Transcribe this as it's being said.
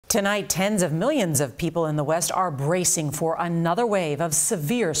Tonight, tens of millions of people in the West are bracing for another wave of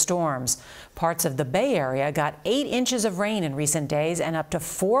severe storms. Parts of the Bay Area got 8 inches of rain in recent days, and up to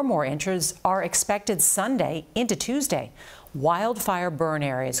 4 more inches are expected Sunday into Tuesday. Wildfire burn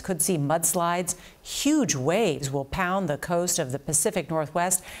areas could see mudslides. Huge waves will pound the coast of the Pacific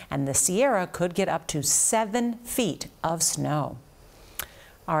Northwest, and the Sierra could get up to 7 feet of snow.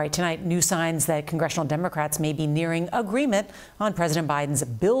 All right, tonight, new signs that congressional Democrats may be nearing agreement on President Biden's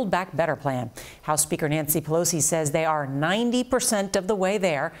Build Back Better plan. House Speaker Nancy Pelosi says they are 90% of the way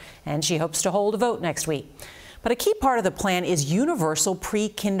there, and she hopes to hold a vote next week. But a key part of the plan is universal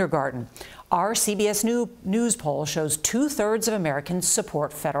pre-kindergarten. Our CBS News poll shows 2/3 of Americans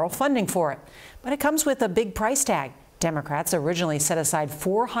support federal funding for it. But it comes with a big price tag. Democrats originally set aside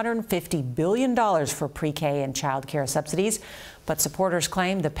 $450 billion for pre-K and child care subsidies, but supporters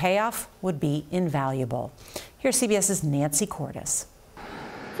claim the payoff would be invaluable. Here's CBS's Nancy Cordes.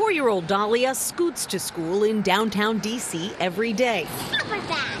 4-year-old Dahlia scoots to school in downtown D.C. every day,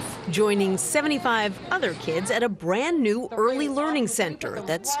 joining 75 other kids at a brand new early learning center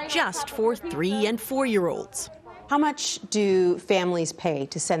that's just for 3- and 4-year-olds. How much do families pay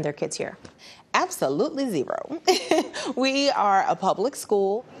to send their kids here? Absolutely zero. We are a public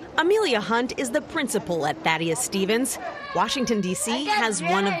school. Amelia Hunt is the principal at Thaddeus Stevens. Washington, D.C. has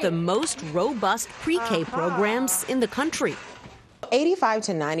one of the most robust pre-K programs in the country. 85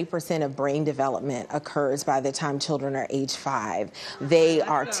 to 90% of brain development occurs by the time children are age 5. They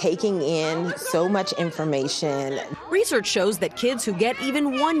are taking in so much information. Research shows that kids who get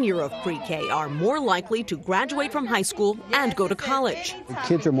even 1 year of pre-K are more likely to graduate from high school and go to college.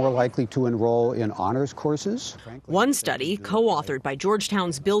 Kids are more likely to enroll in honors courses. One study, co-authored by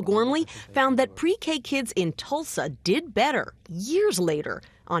Georgetown's Bill Gormley, found that pre-K kids in Tulsa did better years later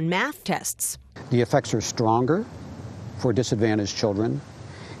on math tests. The effects are stronger for disadvantaged children,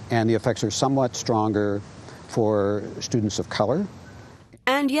 and the effects are somewhat stronger for students of color.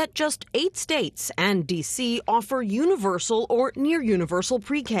 And yet just 8 states and D.C. offer universal or near universal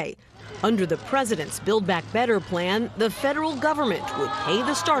pre-K. Under the president's Build Back Better plan, the federal government would pay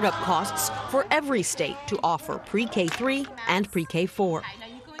the startup costs for every state to offer pre-K 3 and pre-K 4.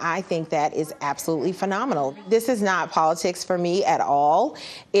 I think that is absolutely phenomenal. This is not politics for me at all.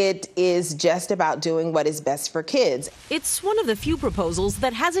 It is just about doing what is best for kids. It's one of the few proposals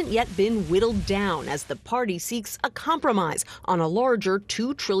that hasn't yet been whittled down as the party seeks a compromise on a larger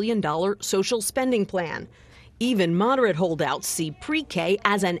 $2 trillion social spending plan. Even moderate holdouts see pre-K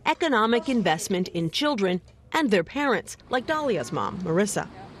as an economic investment in children and their parents, like Dahlia's mom, Marissa.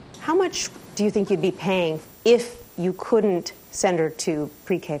 How much do you think you'd be paying if you couldn't send her to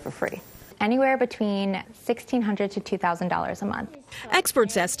pre-K for free? Anywhere between $1,600 to $2,000 a month.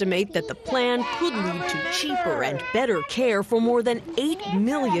 Experts estimate that the plan could lead to cheaper and better care for more than 8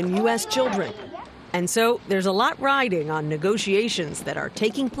 million U.S. children. And so there's a lot riding on negotiations that are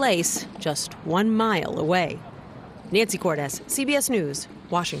taking place just 1 mile away. Nancy Cordes, CBS News,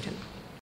 Washington.